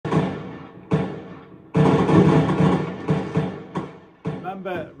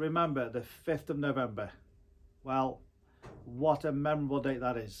Remember the 5th of November. Well, what a memorable date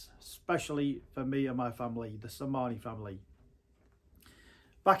that is, especially for me and my family, the Samani family.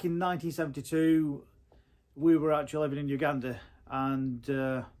 Back in 1972, we were actually living in Uganda,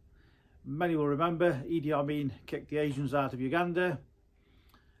 and many will remember Idi Amin kicked the Asians out of Uganda,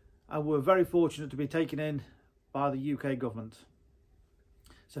 and we were very fortunate to be taken in by the UK government.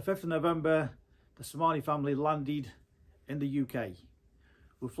 So 5th of November, the Samani family landed in the UK.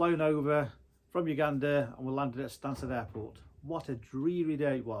 We're flown over from Uganda and we landed at Stanstead Airport. What a dreary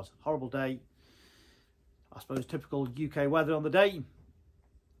day it was, horrible day. I suppose typical UK weather on the day.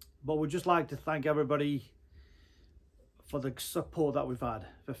 But we'd just like to thank everybody for the support that we've had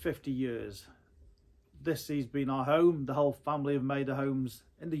for 50 years. This has been our home. The whole family have made their homes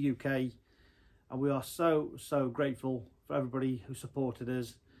in the UK, and we are so grateful for everybody who supported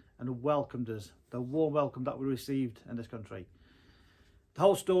us and welcomed us, the warm welcome that we received in this country. The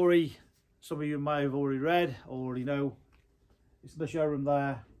whole story, some of you may have already read, already know. It's in the showroom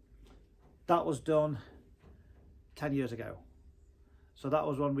there. That was done 10 years ago. So that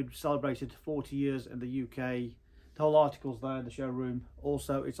was when we celebrated 40 years in the UK. The whole article's there in the showroom.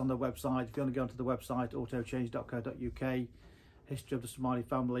 Also, it's on the website. If you want to go onto the website, autochange.co.uk, history of the Samani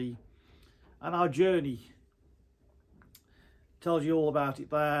family. And our journey tells you all about it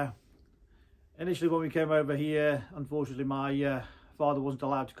there. Initially, when we came over here, unfortunately, my father wasn't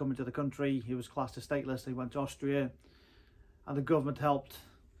allowed to come into the country. He was classed as stateless. He went to Austria, and the government helped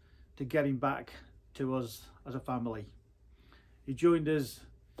to get him back to us as a family. He joined us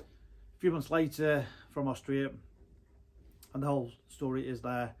a few months later from Austria, and the whole story is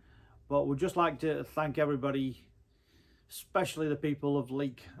there. But we'd just like to thank everybody, especially the people of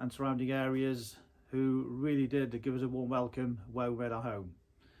Leek and surrounding areas, who really did give us a warm welcome where we made our home.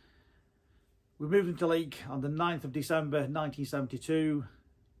 We moved into Leek on the 9th of December 1972,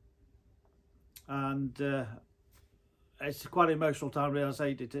 and it's quite an emotional time, really. I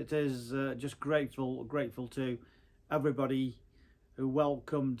say it is just grateful to everybody who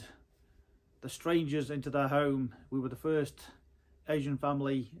welcomed the strangers into their home. We were the first Asian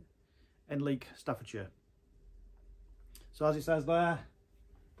family in Leek, Staffordshire. So as it says there,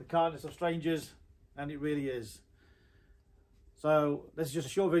 the kindness of strangers, and it really is. So this is just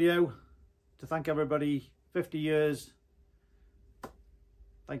a short video to thank everybody. 50 years.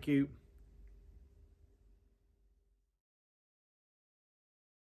 Thank you.